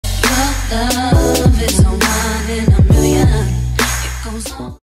Love is a one in a million. It goes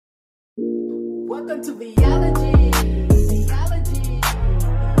on. Welcome to VeeHive.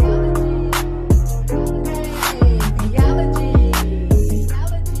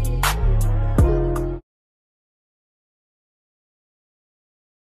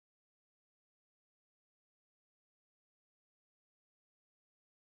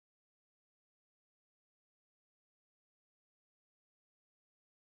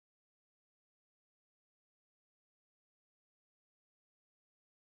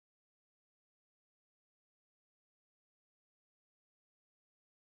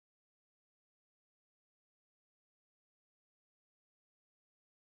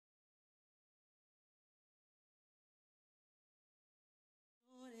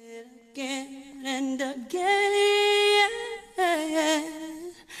 Again and again,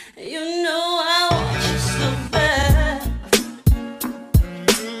 you know I want you so bad,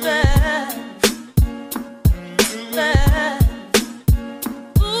 bad, bad.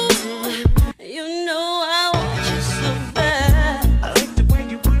 Ooh, you know I want you so bad. I like the way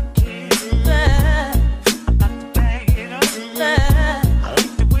you work it. Bad. I'm about to bag it up. Bad. I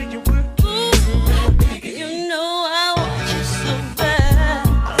like the way you work it. Ooh, you know I want you so bad.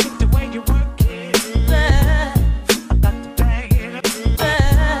 I like the way you work it. Bad. I'm about to bag it up.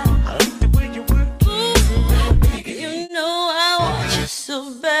 Bad. I like the way you work it. Ooh, you know I want you so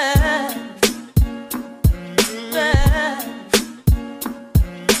bad. Bad.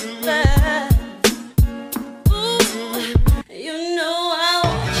 Bad. Ooh, you know I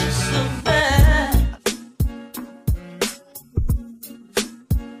want you so bad.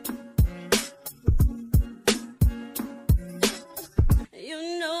 You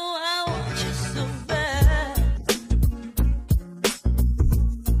know I want you so bad.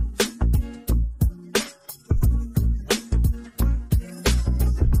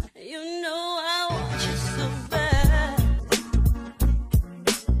 You know I want you so bad.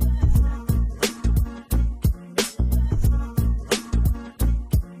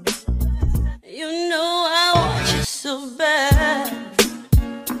 You know I want you so bad.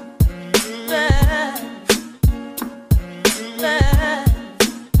 Bad. Bad.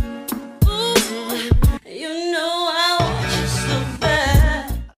 Ooh, you know I want you so bad.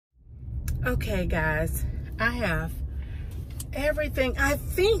 Okay, guys, I have everything I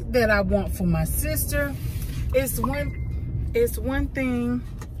think that I want for my sister. It's one thing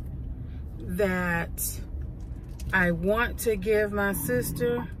that I want to give my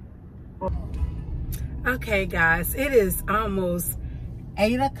sister. Okay, guys, it is almost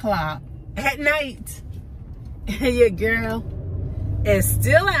 8 o'clock at night. Your girl is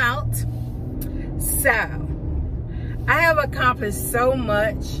still out. So I have accomplished so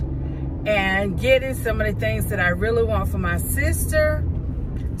much and getting some of the things that I really want for my sister.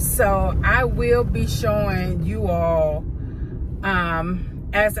 So I will be showing you all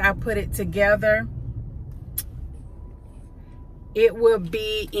as I put it together. It will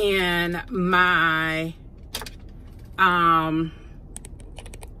be in my I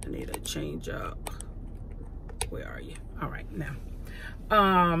need to change up. Where are you? All right, now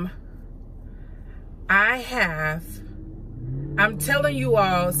I'm telling you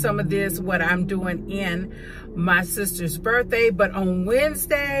all some of this, what I'm doing in my sister's birthday. But on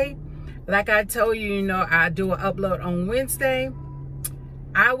Wednesday, like I told you, you know, I do an upload on Wednesday.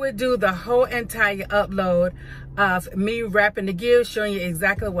 I would do the whole entire upload of me wrapping the gift, showing you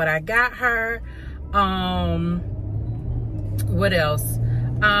exactly what I got her. What else?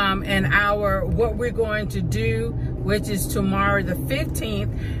 And what we're going to do, which is tomorrow the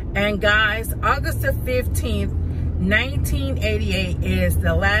 15th. And guys, August the 15th, 1988 is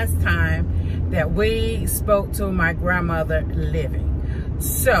the last time that we spoke to my grandmother living.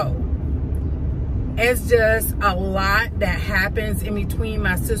 So it's just a lot that happens in between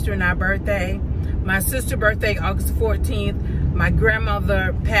my sister and our birthday. My sister's birthday, August 14th. My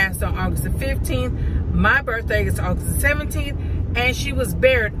grandmother passed on August the 15th. My birthday is August the 17th. And she was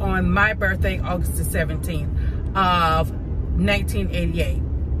buried on my birthday, August the 17th of 1988.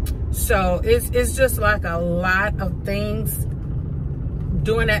 So it's just like a lot of things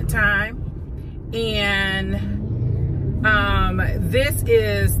during that time. And this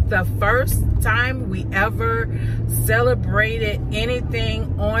is the first time we ever celebrated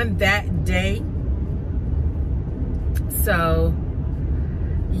anything on that day. So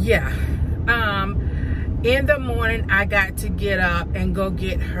yeah, in the morning I got to get up and go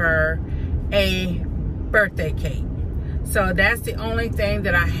get her a birthday cake. So that's the only thing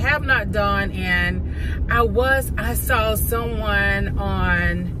that I have not done. And I saw someone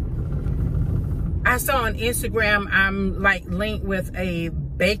on Instagram, I'm like linked with a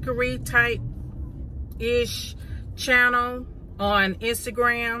bakery type ish channel on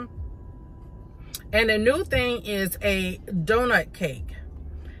Instagram. And the new thing is a donut cake.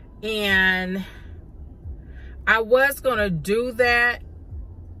 And I was gonna do that,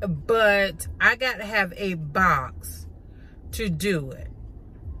 but I got to have a box to do it.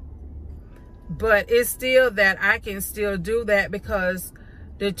 But it's still that I can still do that, because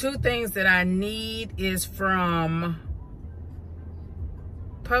the two things that I need is from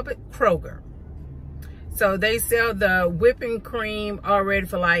Public Kroger. So they sell the whipping cream already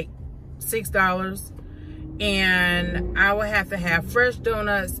for like $6. And I will have to have fresh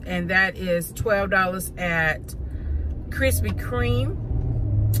donuts, and that is $12 at Krispy Kreme.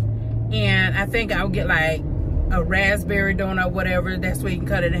 And I think I'll get like a raspberry donut, whatever. That's where you can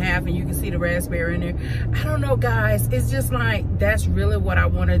cut it in half and you can see the raspberry in there. I don't know, guys. It's just like, that's really what I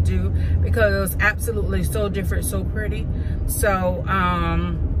want to do, because it was absolutely so different, so pretty. So,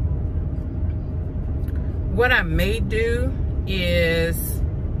 what I may do is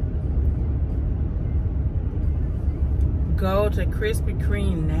go to Krispy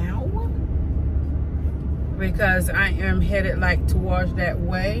Kreme now, because I am headed like towards that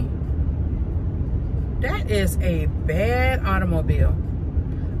way. That is a bad automobile.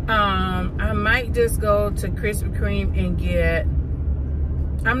 I might just go to Krispy Kreme and get,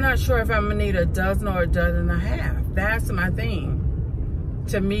 I'm not sure if I'm gonna need a dozen or a dozen and a half. That's my thing.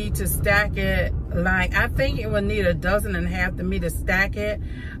 To me, to stack it, like, I think it would need a dozen and a half to me to stack it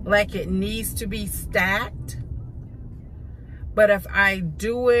like it needs to be stacked. But if I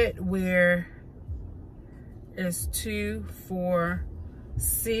do it where it's 2, 4,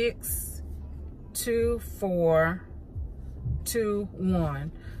 6, 2, 4, 2,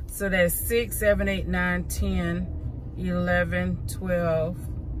 1. So that's 6, 7, 8, 9, 10, 11, 12.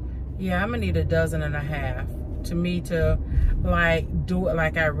 Yeah, I'm gonna need a dozen and a half to me to like do it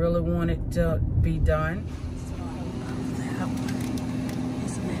like I really want it to be done. So I love that one.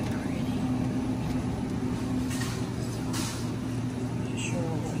 Isn't that pretty?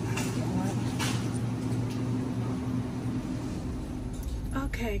 So,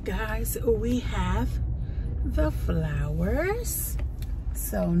 okay, guys, we have the flowers.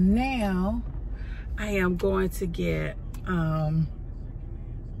 So now I am going to get, and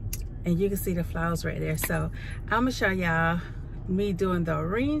you can see the flowers right there. So I'm gonna show y'all me doing the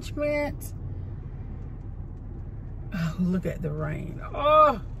arrangement. Oh, look at the rain.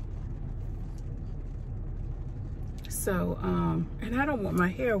 Oh, so and I don't want my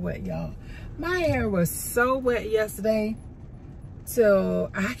hair wet, y'all. My hair was so wet yesterday, so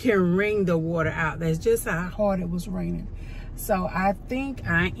I can wring the water out. That's just how hard it was raining. So I think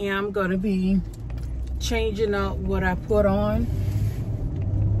I am gonna be changing up what I put on.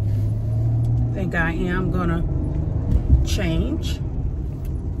 I think I am gonna change.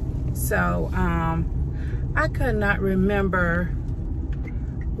 So I could not remember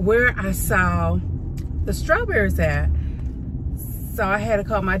where I saw the strawberries at. So I had to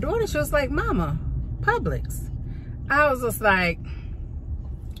call my daughter. She was like, Mama, Publix. I was just like,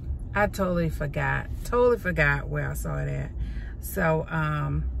 I totally forgot where I saw it at. So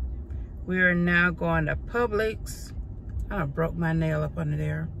we're now going to Publix. I done broke my nail up under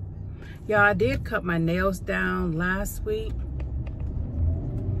there. Y'all, I did cut my nails down last week.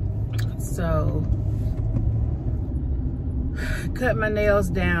 So, cut my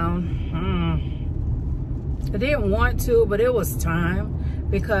nails down. I didn't want to, but it was time,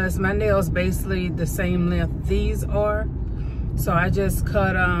 because my nails basically the same length these are. So I just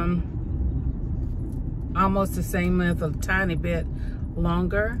cut almost the same length, a tiny bit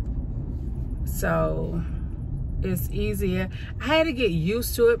longer. So it's easier. I had to get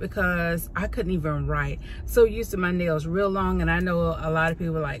used to it because I couldn't even write. So used to my nails real long, and I know a lot of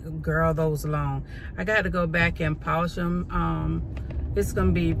people are like, girl, those long. I got to go back and polish them. It's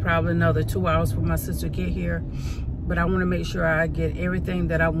gonna be probably another 2 hours for my sister to get here, but I want to make sure I get everything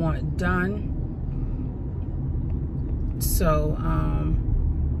that I want done. So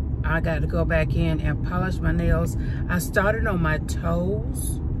I got to go back in and polish my nails. I started on my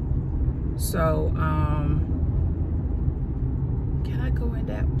toes. So can I go in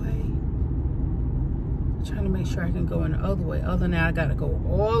that way? I'm trying to make sure I can go in the other way. Other than that, I got to go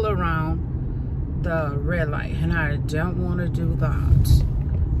all around the red light, and I don't want to do that.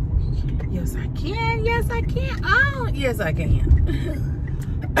 Yes, I can. Yes, I can. Oh, yes, I can.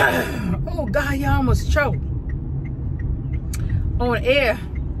 Oh, God, y'all almost choked. On air.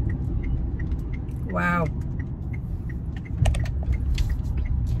 Wow.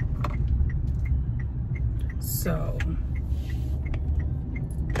 So,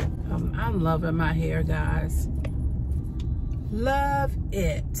 I'm loving my hair, guys. Love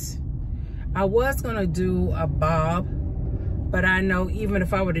it. I was gonna do a bob, but I know even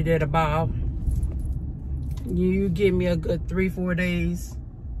if I would have did a bob, you give me a good 3-4 days,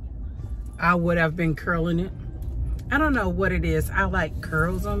 I would have been curling it. I don't know what it is. I like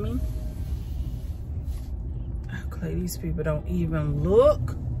curls on me. Okay, these people don't even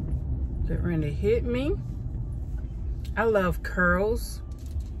look. They're ready to hit me. I love curls.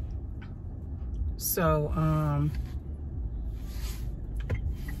 So, I'm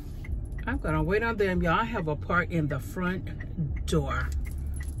gonna wait on them. Y'all have a part in the front door.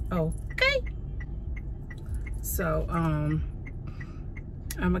 Okay. So, I'm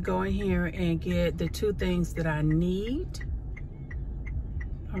gonna go in here and get the 2 things that I need.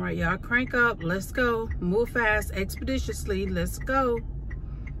 All right, y'all, crank up. Let's go. Move fast, expeditiously. Let's go.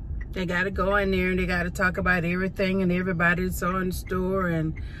 They got to go in there and they got to talk about everything and everybody that's on the store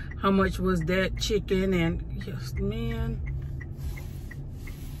and how much was that chicken and yes, man.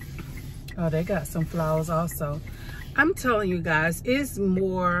 Oh, they got some flowers also. I'm telling you guys, it's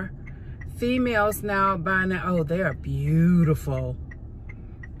more females now buying it. Oh, they are beautiful.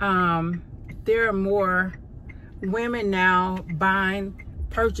 There are more women now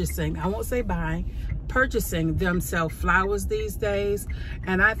purchasing, I won't say buying, purchasing themselves flowers these days,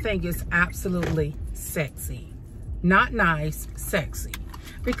 and I think it's absolutely sexy. Not nice, sexy,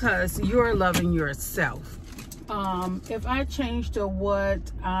 because you're loving yourself. If I change to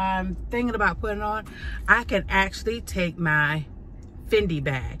what I'm thinking about putting on, I can actually take my Fendi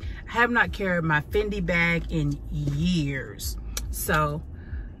bag. I have not carried my Fendi bag in years. So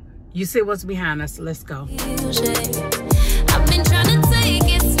you see what's behind us. Let's go. I've been trying to take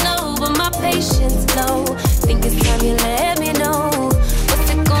it slow, but my patience low. Think it's time you let me know. What's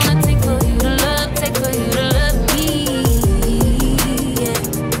it gonna take for you to love, take for you to love me?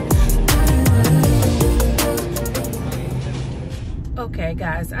 Yeah. Okay,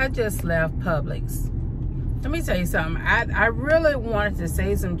 guys, I just left Publix. Let me tell you something. I really wanted to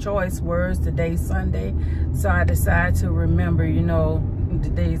say some choice words. Today's Sunday, so I decided to remember, you know,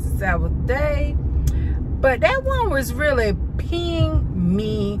 today's the Sabbath day. But that one was really peeing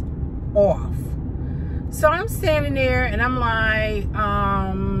me off. So I'm standing there and I'm like,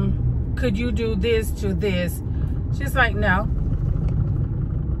 could you do this to this? She's like, no.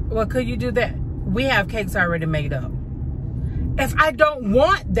 Well, could you do that? We have cakes already made up. If I don't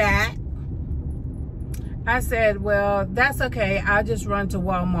want that, I said, well, that's okay. I'll just run to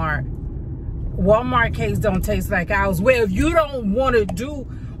Walmart. Walmart cakes don't taste like ours. Well, if you don't want to do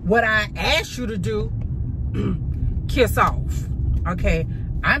what I asked you to do, kiss off. Okay,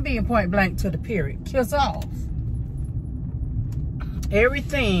 I'm being point blank to the period. Kiss off.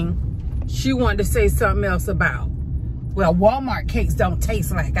 Everything she wanted to say something else about. Well, Walmart cakes don't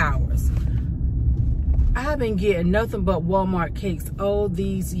taste like ours. I've been getting nothing but Walmart cakes all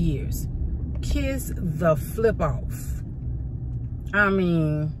these years. Kiss the flip off. I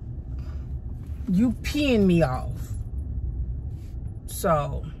mean, you peeing me off.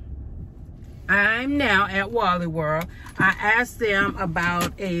 So I'm now at Wally World. I asked them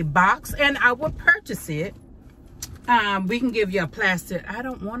about a box and I would purchase it. We can give you a plastic. I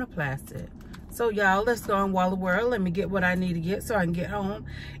don't want a plastic. So y'all, let's go on Wally World. Let me get what I need to get so I can get home.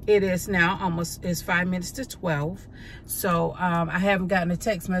 It is now it's 5 minutes to 12. So I haven't gotten a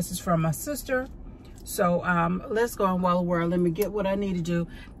text message from my sister. So let's go on Wally World. Let me get what I need to do.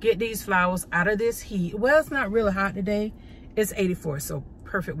 Get these flowers out of this heat. Well, it's not really hot today. It's 84, so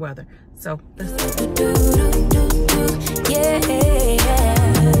perfect weather. So let's go.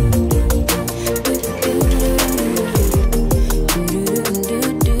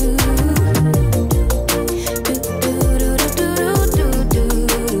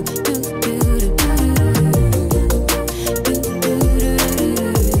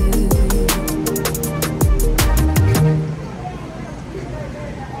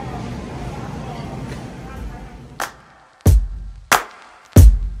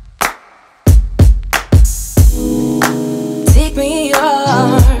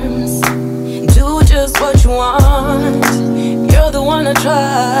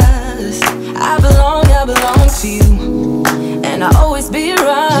 Trust. I belong to you, and I always be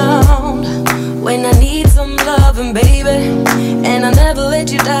around when I need some loving, baby. And I never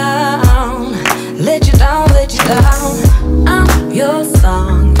let you down, let you down, let you down. I'm your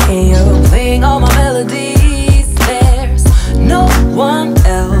song, and you're playing all my melodies. There's no one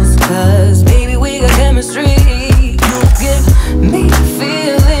else, 'cause baby we got chemistry. You give me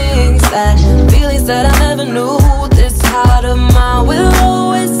feelings that I never knew. This heart of mine will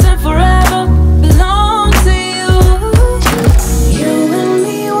always and forever belong to you. You and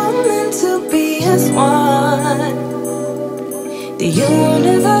me were meant to be as one.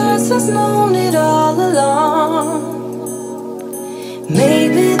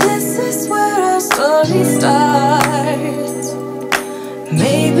 Maybe this is where our story starts.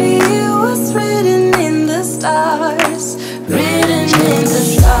 Maybe it was written in the stars, written in the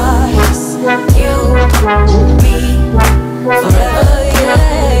stars. You, me, forever,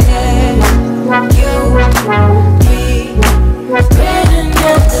 yeah. You, me, written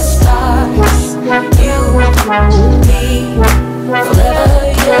in the stars. You, me, forever,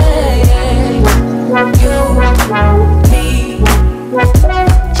 yeah. You, me.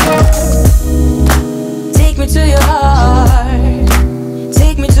 Take me to your heart,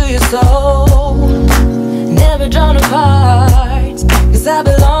 take me to your soul. Never drawn apart, 'cause I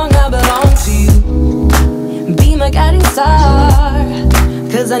belong to you. Be my guiding star,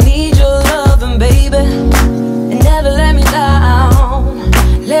 'cause I need your loving, baby. And never let me down,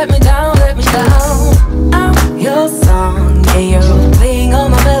 let me down, let me down. I'm your song, yeah, you're playing all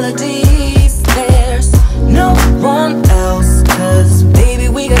my melodies. There's no one else, 'cause baby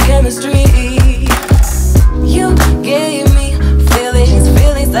we got chemistry. You gave me feelings,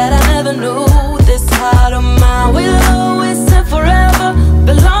 feelings that I never knew. This heart of mine will always and forever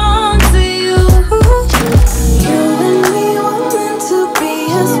belong to you. You and me were meant to be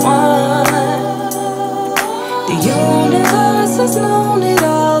as one. The universe has known it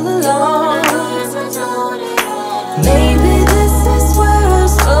all along. Maybe this is where our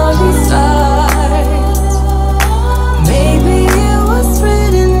story starts. Maybe it was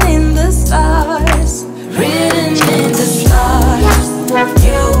written in the stars, written in the stars.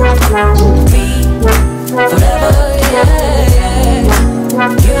 You, me, forever, yeah.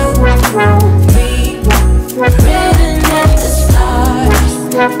 You, me, written in the stars.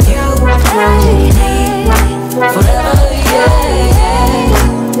 You, me, forever,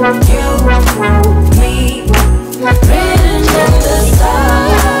 yeah. You, me, written in the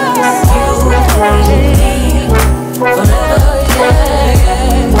stars. You, me, forever, yeah.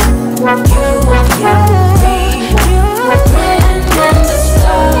 You, me, written in the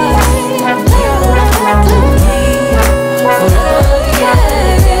stars. You, me, forever, yeah.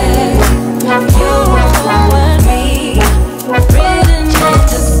 You and me, written in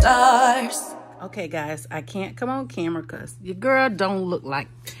the stars. Okay, guys, I can't come on camera because your girl don't look like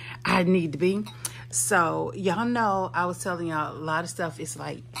I need to be. So y'all know I was telling y'all a lot of stuff is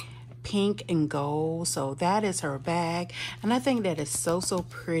like pink and gold. So that is her bag, and I think that is so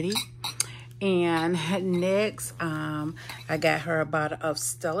pretty. And next, I got her a bottle of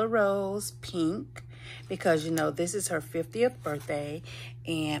Stella Rose pink, because you know this is her 50th birthday.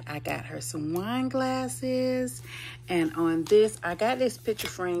 And I got her some wine glasses, and on this I got this picture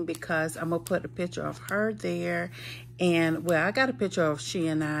frame because I'm gonna put a picture of her there. And well, I got a picture of she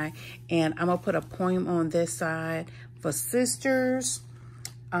and I, and I'm gonna put a poem on this side for sisters.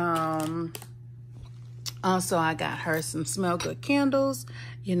 Also, I got her some Smell Good candles.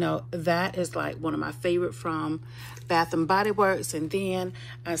 You know, that is like one of my favorite from Bath and Body Works. And then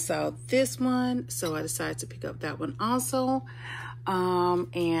I saw this one, so I decided to pick up that one also.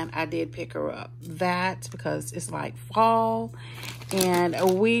 And I did pick her up that because it's like fall,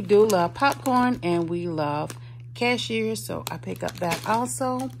 and we do love popcorn and we love cashiers, so I pick up that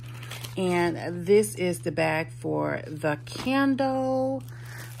also. And this is the bag for the candle.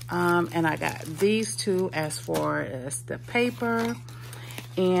 And I got these two as far as the paper.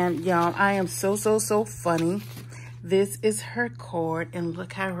 And y'all, I am so funny. This is her card, and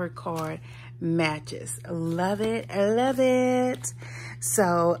look how her card matches. Love it, I love it.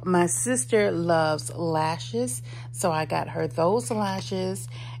 So my sister loves lashes, so I got her those lashes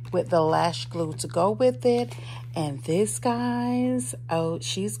with the lash glue to go with it. And this, guys, oh,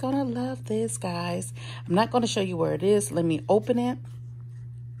 she's gonna love this, guys. I'm not gonna show you where it is. Let me open it.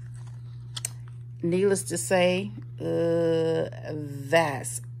 Needless to say,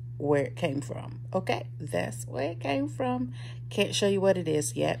 that's where it came from. Okay, that's where it came from. Can't show you what it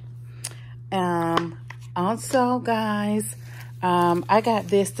is yet. Also, guys, I got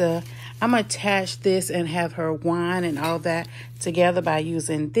this I'm gonna attach this and have her wine and all that together by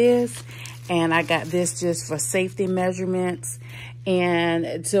using this. And I got this just for safety measurements.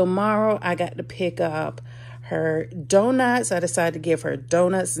 And tomorrow I got to pick up her donuts. I decided to give her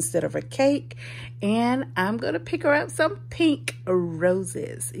donuts instead of a cake. And I'm going to pick her up some pink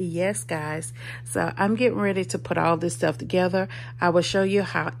roses. Yes, guys. So I'm getting ready to put all this stuff together. I will show you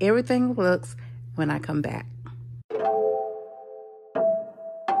how everything looks when I come back.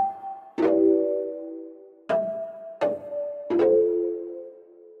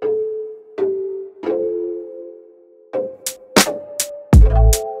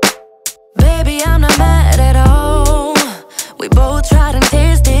 Baby, I'm not mad at all. We both tried and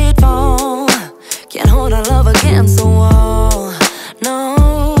tasted fall. Can't hold our love against the wall. No,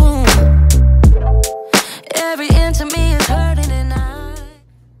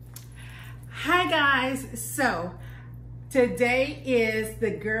 Today is the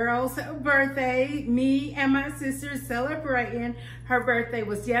girl's birthday. Me and my sister celebrating. Her birthday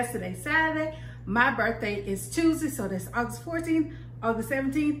was yesterday, Saturday. My birthday is Tuesday, so that's August 14th, August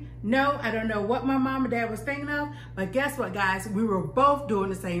 17th. No, I don't know what my mom and dad was thinking of, but guess what, guys? We were both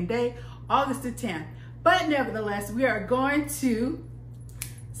doing the same day, August the 10th. But nevertheless, we are going to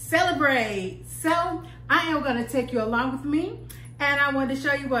celebrate. So I am going to take you along with me, and I want to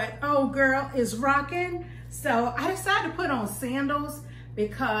show you what old girl is rocking. So I decided to put on sandals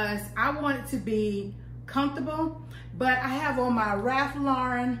because I want it to be comfortable, but I have on my Ralph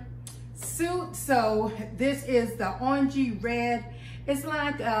Lauren suit. So this is the orangey red. It's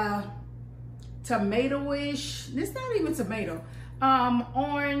like a tomato-ish. It's not even tomato.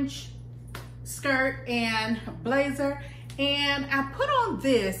 Orange skirt and blazer. And I put on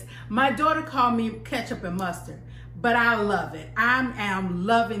this. My daughter called me ketchup and mustard, but I love it. I am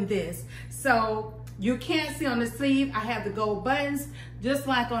loving this. So you can't see on the sleeve, I have the gold buttons, just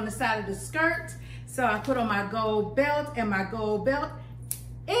like on the side of the skirt. So I put on my gold belt, and my gold belt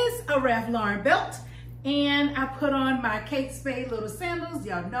is a Ralph Lauren belt. And I put on my Kate Spade little sandals.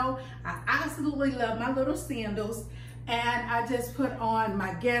 Y'all know I absolutely love my little sandals. And I just put on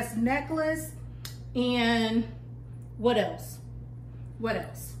my Guess necklace. And what else? What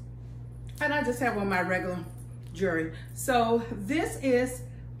else? And I just have on my regular jewelry. So this is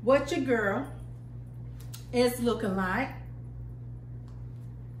what your girl is looking like.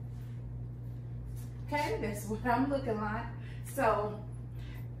 Okay, that's what I'm looking like. So,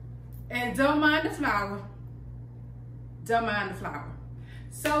 and don't mind the flower. Don't mind the flower.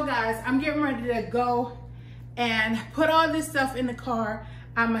 So guys, I'm getting ready to go and put all this stuff in the car.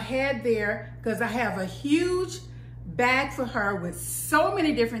 I'm gonna head there because I have a huge bag for her with so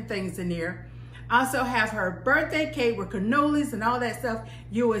many different things in there. I also have her birthday cake with cannolis and all that stuff.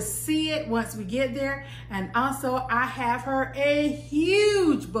 You will see it once we get there. And also I have her a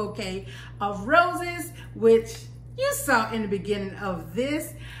huge bouquet of roses, which you saw in the beginning of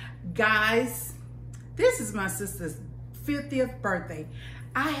this. Guys, this is my sister's 50th birthday.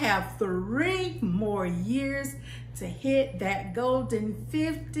 I have 3 more years to hit that golden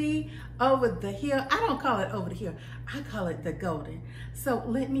 50 over the hill. I don't call it over the hill. I call it the golden. So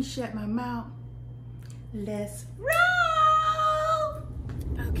let me shut my mouth. Let's roll.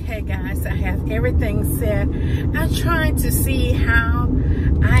 Okay guys, I have everything set. I'm trying to see how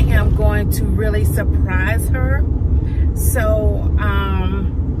I am going to really surprise her. So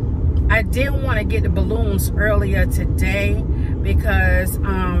I didn't want to get the balloons earlier today because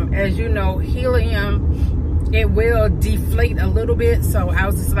as you know, helium, it will deflate a little bit. So I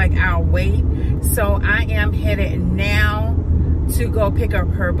was just like, I'll wait. So I am headed now to go pick up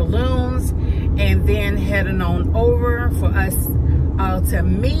her balloons and then heading on over for us all to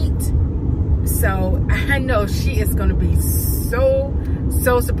meet. So I know she is going to be so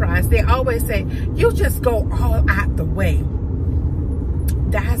surprised. They always say, you just go all out the way.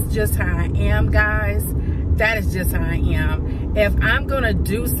 That's just how I am, guys. That is just how I am. If I'm going to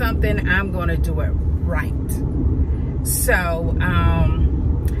do something, I'm going to do it right. So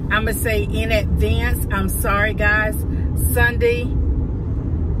I'm going to say in advance, I'm sorry, guys. Sunday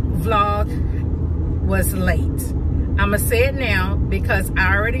vlog was late. I'm going to say it now because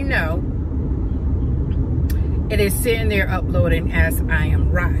I already know it is sitting there uploading as I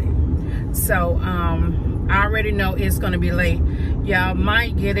am riding. So I already know it's going to be late. Y'all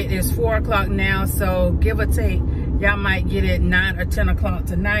might get it. It's 4 o'clock now, so give or take, y'all might get it 9 or 10 o'clock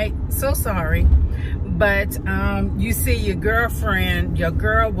tonight. So sorry. But you see, your girlfriend, your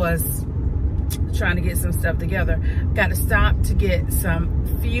girl was trying to get some stuff together. Got to stop to get some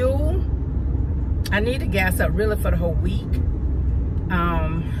fuel. I need to gas up really for the whole week.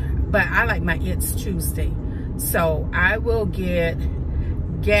 But I like my It's Tuesday. So I will get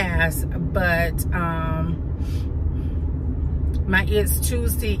gas, but my It's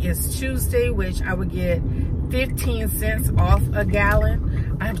Tuesday is Tuesday, which I would get 15 cents off a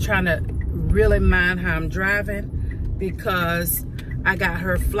gallon. I'm trying to really mind how I'm driving because I got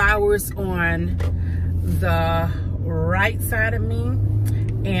her flowers on the right side of me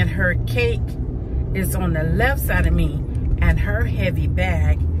and her cake is on the left side of me and her heavy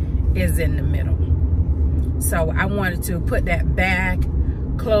bag is in the middle. So I wanted to put that bag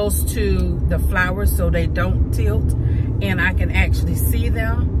close to the flowers so they don't tilt and I can actually see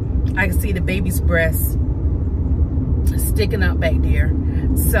them. I can see the baby's breast sticking up back there.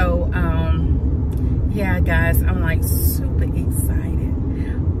 So yeah guys, I'm like super excited.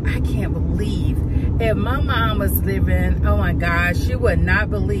 I can't believe, if my mom was living, oh my gosh, she would not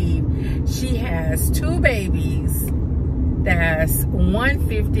believe she has 2 babies that's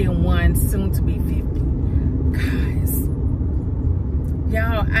 150 and one soon to be 50. Guys,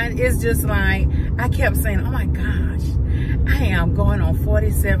 Y'all, it's just like, I kept saying, oh my gosh, I am going on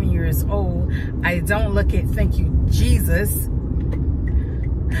 47 years old. I don't look it, thank you, Jesus.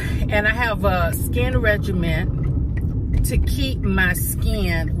 And I have a skin regimen to keep my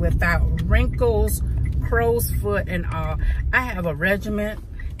skin without wrinkles, crow's foot, and all. I have a regimen,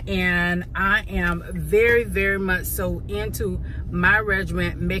 and I am very, very much so into my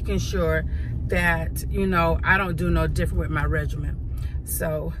regimen, making sure that, you know, I don't do no different with my regimen.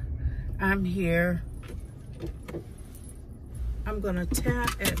 So I'm here. I'm gonna tap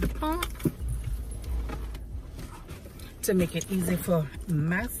at the pump to make it easy for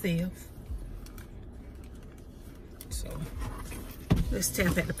myself. So let's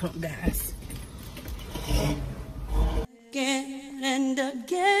tap at the pump, guys. Again and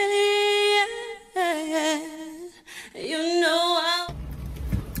again, you know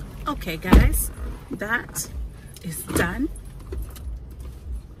Okay, guys, that is done.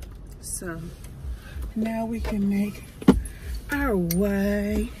 So now we can make our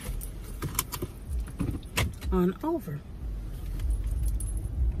way on over.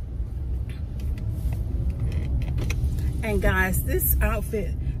 And guys, this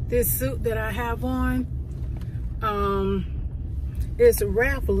outfit, this suit that I have on, is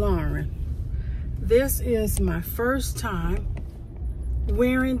Ralph Lauren. This is my first time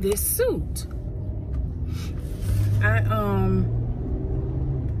wearing this suit.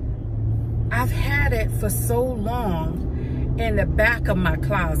 I've had it for so long in the back of my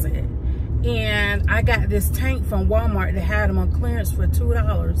closet, and I got this tank from Walmart that had them on clearance for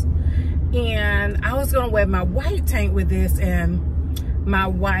 $2, and I was gonna wear my white tank with this and my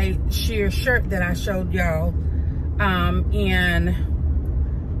white sheer shirt that I showed y'all in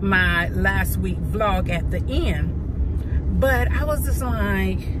my last week vlog at the end. But I was just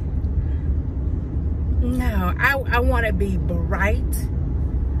like, no, I want to be bright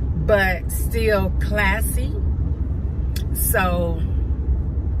but still classy. So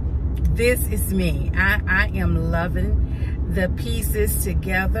this is me. I am loving the pieces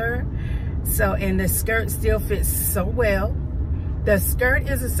together. So, and the skirt still fits so well. The skirt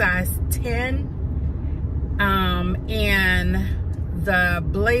is a size 10, and the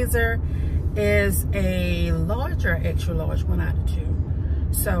blazer is a large or extra large, one out of two.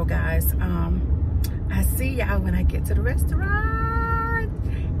 So guys, I see y'all when I get to the restaurant,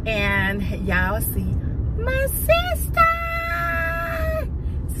 and y'all see my sister,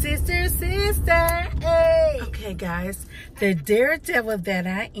 hey. Okay guys, the daredevil that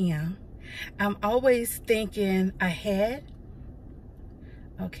I am, I'm always thinking ahead.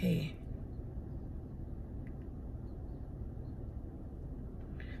 Okay,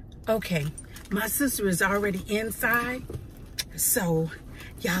 my sister is already inside. So,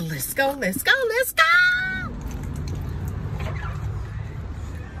 y'all, let's go.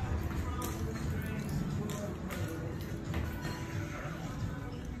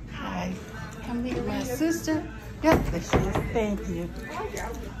 Hi, come meet my sister. Yep, there she is. Thank you.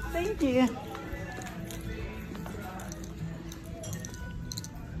 Thank you.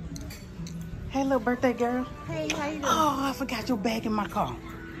 Hey, little birthday girl. Hey, how you doing? Oh, I forgot your bag in my car.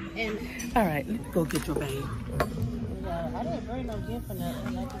 And All right, let me go get your bag. I didn't bring no gift for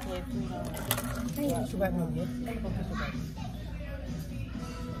nothing. Like you said, $3. Hey, what's your bag no gift? Let me go get your bag.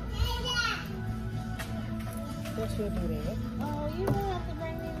 What's your do that? Oh, you don't have to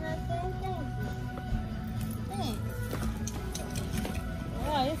bring me nothing. Thanks.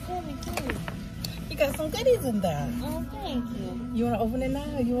 Wow, it's heavy too. You got some goodies in there. Oh, thank you. You want to open it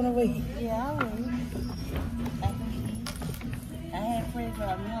now or you want to wait? Yeah, I will. I had friends that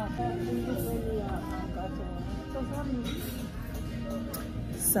I'm not.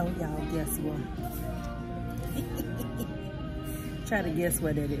 So y'all, guess what? Try to guess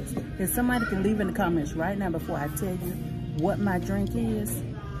what it is. If somebody can leave in the comments right now before I tell you what my drink is,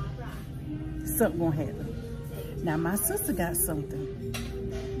 something gonna happen. Now my sister got something.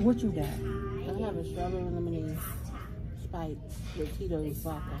 What you got? I have a strawberry lemonade Sprite with Tito's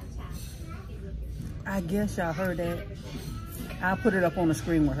vodka. I guess y'all heard that. I'll put it up on the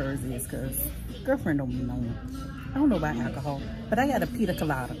screen where hers is, because girlfriend don't be knowing. I don't know about alcohol, but I got a pina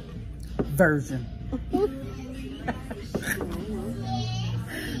colada version.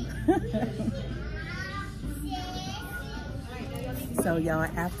 So y'all,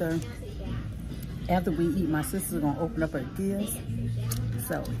 after we eat, my sister's gonna open up her gifts.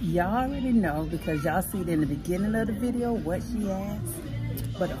 So y'all already know, because y'all see it in the beginning of the video what she asked,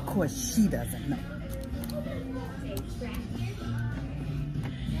 but of course she doesn't know.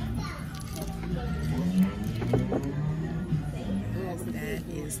 That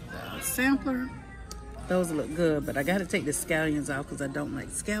is the sampler. Those look good, but I gotta take the scallions off because I don't like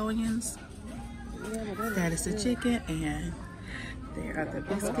scallions. That is the chicken, and there are the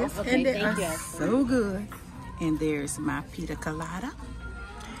biscuits, and they are so good. And there's my pita colada,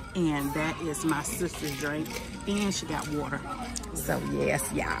 and that is my sister's drink, and she got water. So yes,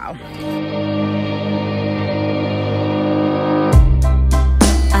 y'all.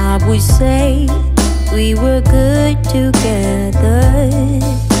 I would say we were good together.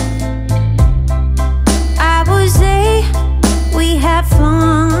 I would say we had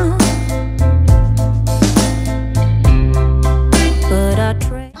fun. But I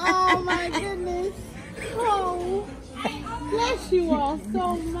tried. Oh my goodness. Oh, bless you all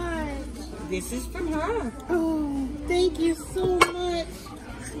so much. This is from her. Oh, thank you so much.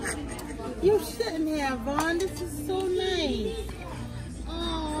 You shouldn't have, Vaughn. This is so nice.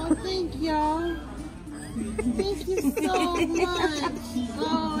 Oh, thank y'all. Thank you so much.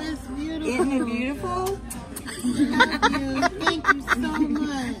 Oh, it's beautiful. Isn't it beautiful? Thank you so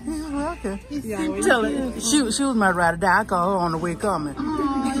much. You're welcome. It's Tell her, she was my ride or die. I call her on the way coming.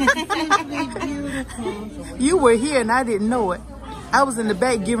 Oh, it's simply beautiful. You were here and I didn't know it. I was in the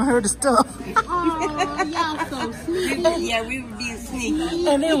back giving her the stuff. Oh, y'all so sneaky. Yeah, we were being sneaky.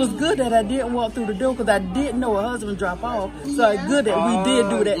 And it was good that I didn't walk through the door because I didn't know her husband drop off. So it's good that we did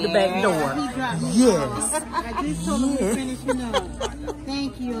do it at the back door. Yes. I just told him we're finishing up.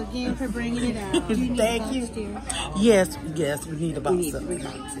 Thank you again for bringing it out. Thank you. Yes, yes, we need a box of it.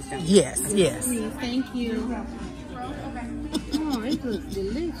 Yes, yes. Please, thank you. Oh, it looks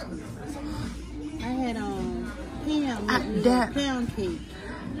delicious. I had ham with pound cake.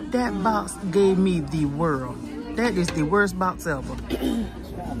 That box gave me the world. That is the worst box ever.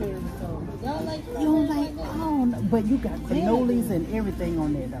 Strawberry soda. Y'all like You don't like, strawberries? oh, no, but you got cannolis and everything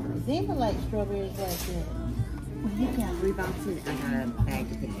on there though. Zena like strawberries like that. Well, you got 3 boxes. I got a bag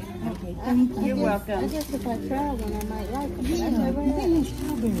to put in. okay, thank you. You're welcome. I guess if I try one, I might like them. Yeah, I never had these them.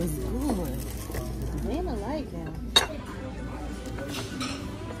 strawberries good. Zena like them.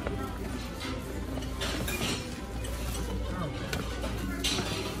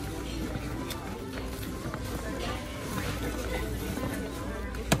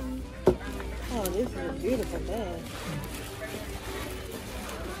 Oh, this is a beautiful bag.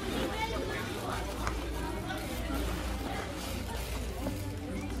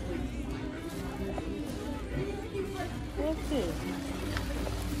 What's this?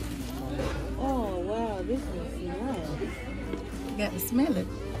 Oh, wow, this is nice. You got to smell it.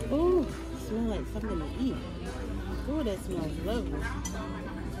 Ooh, smells like something to eat. Ooh, that smells lovely.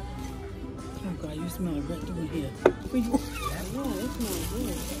 Oh God, you smell it right through here. Yeah, that smells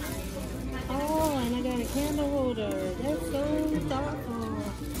good. Oh, and I got a candle holder. That's so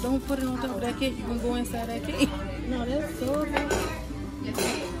thoughtful. Don't put it on top of that cake. You can go inside that cake. No, that's so thoughtful.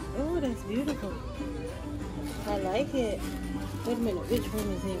 Oh, that's beautiful. I like it. Wait a minute, which one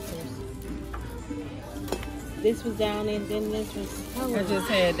is in first? This was down and then this was how I was just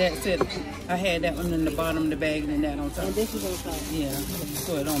had that sit. I had that one in the bottom of the bag and that on top. and this is on top. Yeah,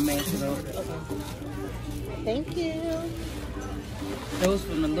 so it don't match it up. Okay. Thank you. Those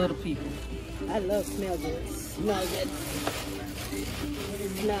from the little people. I love smell good. Smell good.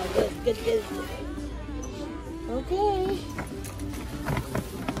 Smell good. Good, good. Okay.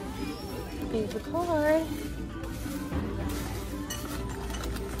 Here's the card.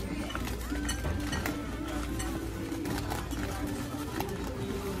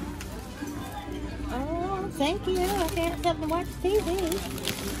 Oh, thank you. I can't help to watch TV.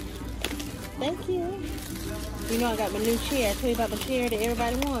 Thank you. You know I got my new chair. I told you about my chair that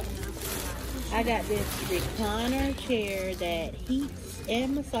everybody wants. I got this recliner chair that heats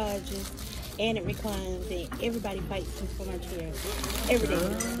and massages, and it reclines, and everybody fights for my chair every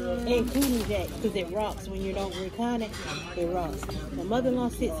day, including Jack, because it rocks when you don't recline it. It rocks. My mother-in-law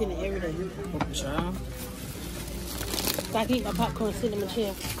sits in it every day, Child. so I can eat my popcorn sitting in my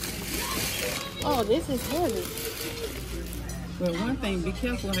chair. Oh, this is heavy. But one thing, be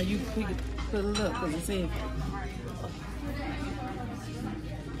careful how you pick it, put it up, because it says,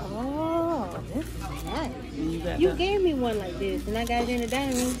 Oh, this is nice. and you got You the, gave me one like this, and I got it in the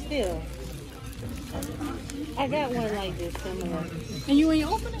dining room still. I got one like this somewhere. and you ain't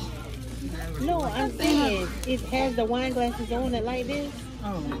open it? No, I'm saying it has the wine glasses on it like this,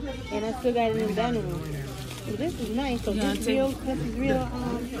 Oh, and I still got it in the dining room. So this is nice. So You this gonna is real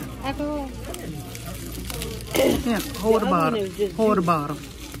alcohol. yeah, hold the other one bottom, is just hold the juice. bottom.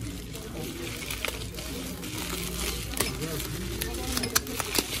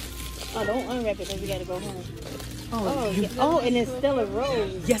 Oh, don't unwrap it because we gotta go home. Oh, yeah. Oh, and it's Stella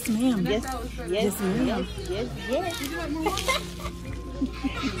Rose. Yes, ma'am. Yes, yes, ma'am. yes, yes,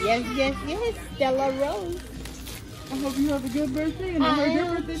 yes, yes, yes, Stella Rose. I hope you have a good birthday and I heard your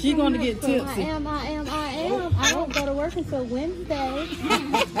birthday. She's going to get I tipsy. am. I don't go to work until Wednesday.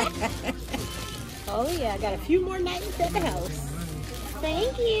 Oh yeah, I got a few more nights at the house.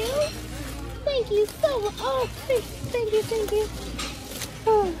 Thank you. Thank you so much. Oh, thank you.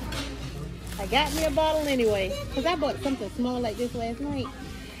 Oh. I got me a bottle anyway, because I bought something small like this last night.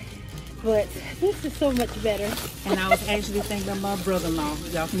 But this is so much better. And I was actually thinking of my brother-in-law.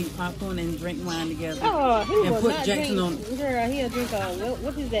 Y'all can eat popcorn and drink wine together. Oh, he And will put not Jackson drink. on. Girl, he'll drink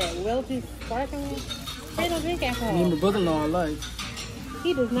what is that? Welch's sparkling? They don't drink Me and alcohol. my brother-in-law alike.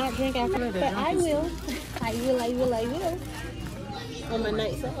 He does not drink alcohol, but I will. I will. On my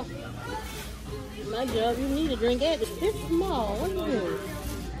nights off. My job, you need to drink it. It's this small. What is this?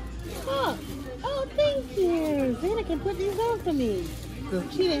 Oh, thank you. Zena can put these on for me.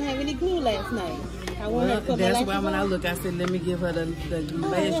 She didn't have any glue last night. I want her to put my That's why lashes when I on. look, I said, let me give her the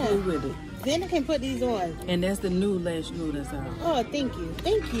lash yeah. glue with it. Zena can put these on. And that's the new lash glue that's out. Oh, thank you.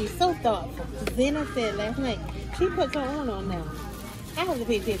 Thank you. So thoughtful. Zena said last night, she puts her own on now. I have to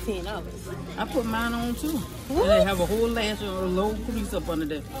pay $15. I put mine on too. What? And they have a whole lash or a low crease up under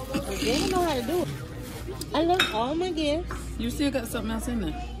there. Zena know how to do it. I love all my gifts. You still got something else in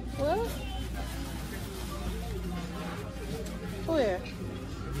there? What? Where?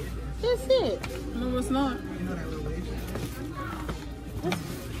 That's it. No, it's not.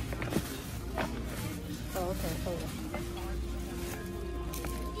 Oh, okay. Hold on.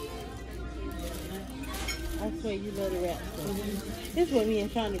 I swear you love to wrap stuff. This is what me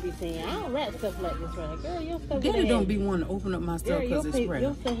and Shawnee be saying. I don't wrap stuff like this, right? Girl, your stuff Daddy don't be wanting to open up my stuff Girl, because it's spread.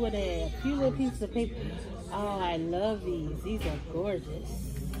 your stuff with a few little pieces of paper. Oh, I love these. These are gorgeous.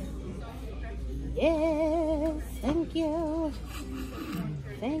 Yes, thank you.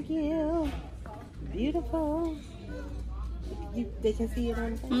 Thank you. Beautiful. They can see it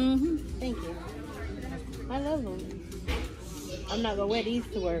on the thing? Mm-hmm. Thank you. I love them. I'm not going to wear these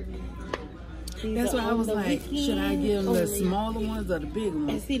to work. These That's are why I on was the like, should I weekend give them the only. smaller ones or the big And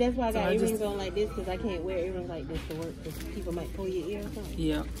ones? see, that's why I So got I earrings just- on like this, because I can't wear earrings like this to work because people might pull your ear or something.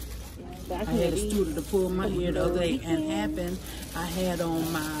 Yeah. But I I can had wear a these. student to pull my ear the other day and weekend. happened I had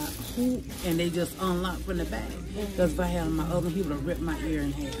on my hoop and they just unlocked from the back. Because if I had on my other, he would have ripped my ear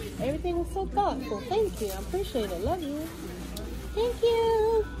in half. Everything was so thoughtful. Thank you. I appreciate it. Love you. Thank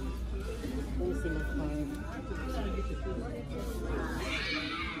you. Let me see my card.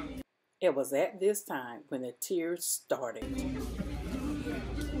 It was at this time when the tears started. Aw,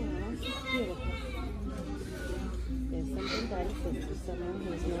 beautiful. There's something about a sister, someone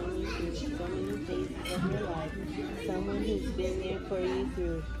who's known you through so many phases of your life, someone who's been there for you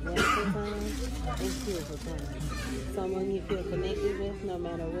through wonderful times and tearful times, someone you feel connected with no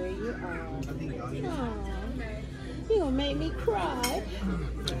matter where you are. Aww, you gonna make me cry.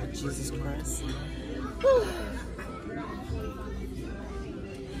 Oh, Jesus Christ.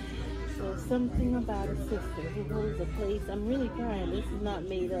 There's something about a sister who holds a place. I'm really crying. This is not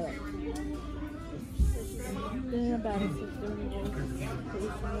made up. Something about a sister who holds a place in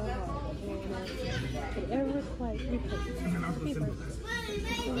your heart that no one else could ever quite replace. Happy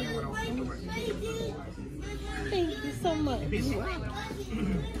birthday. Thank you so much.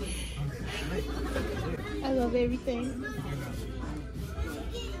 I love everything.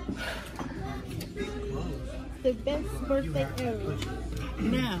 The best birthday ever.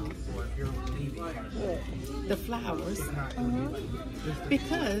 Now, What? the flowers.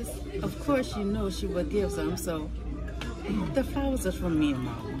 Because, of course, you know she would give some, so the flowers are from me and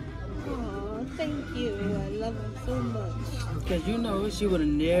Mom. Oh, thank you. I love them so much. Because you know she would have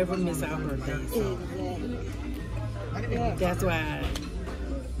never missed our birthdays. Exactly. Yeah. That's why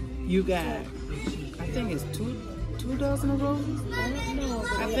you got, I think it's two dozen of roses. I don't know.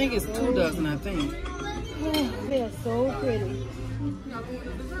 But I think it's 2 dozen, I think. They're so pretty.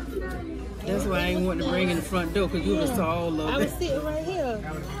 That's why I ain't want to bring in the front door because you would have saw all I of was it. sitting right here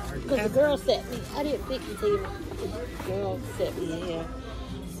because the girl set me. I didn't pick the table. The girl set me here.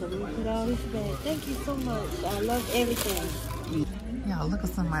 So we put all this back. Thank you so much. I love everything. Y'all, look at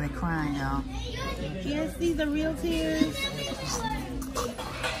somebody crying, y'all. Yes, these are real tears.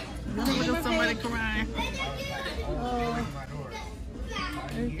 Look at somebody crying. Oh,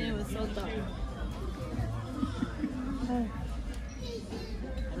 everything was so dark. I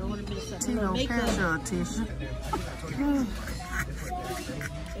don't want to miss something. Tino, Makeup. pass your tissue.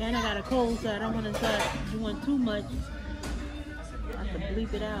 And I got a cold, so I don't want to start doing too much. I have to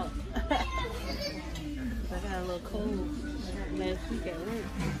bleep it out. I got a little cold last week at work.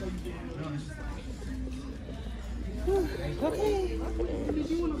 Okay.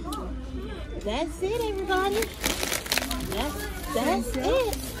 That's it, everybody. That's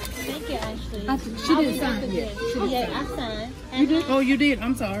it. Thank you, Ashley. She didn't sign yet. Yeah, I signed. You did? Oh, you did.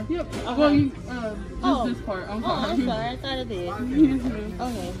 I'm sorry. Yep. Well, you just this part. I'm sorry. Oh, I'm sorry. I thought I did.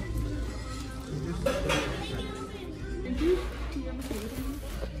 Okay.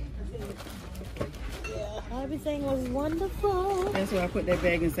 Yeah, everything was wonderful. That's why I put that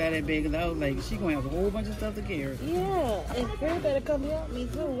bag inside that bag, because I was like, she gonna have a whole bunch of stuff to carry. Yeah, and girl better come help me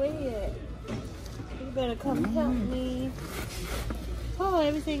too. Where you at? You better come help me. Oh,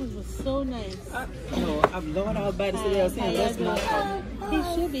 everything was so nice. No, Lord, I was about to say that. That's my fault. He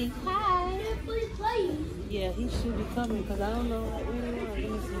should be. Hi. Yeah, he should be coming because I don't know where he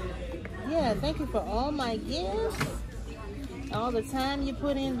was. Let me see. Yeah, thank you for all my gifts. All the time you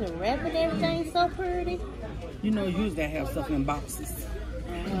put in to wrapping everything so pretty. You know, usually I have stuff in boxes.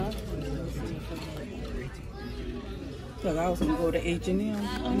 Because I was going to go to H&M. And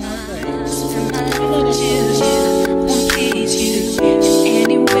I was like, I want you,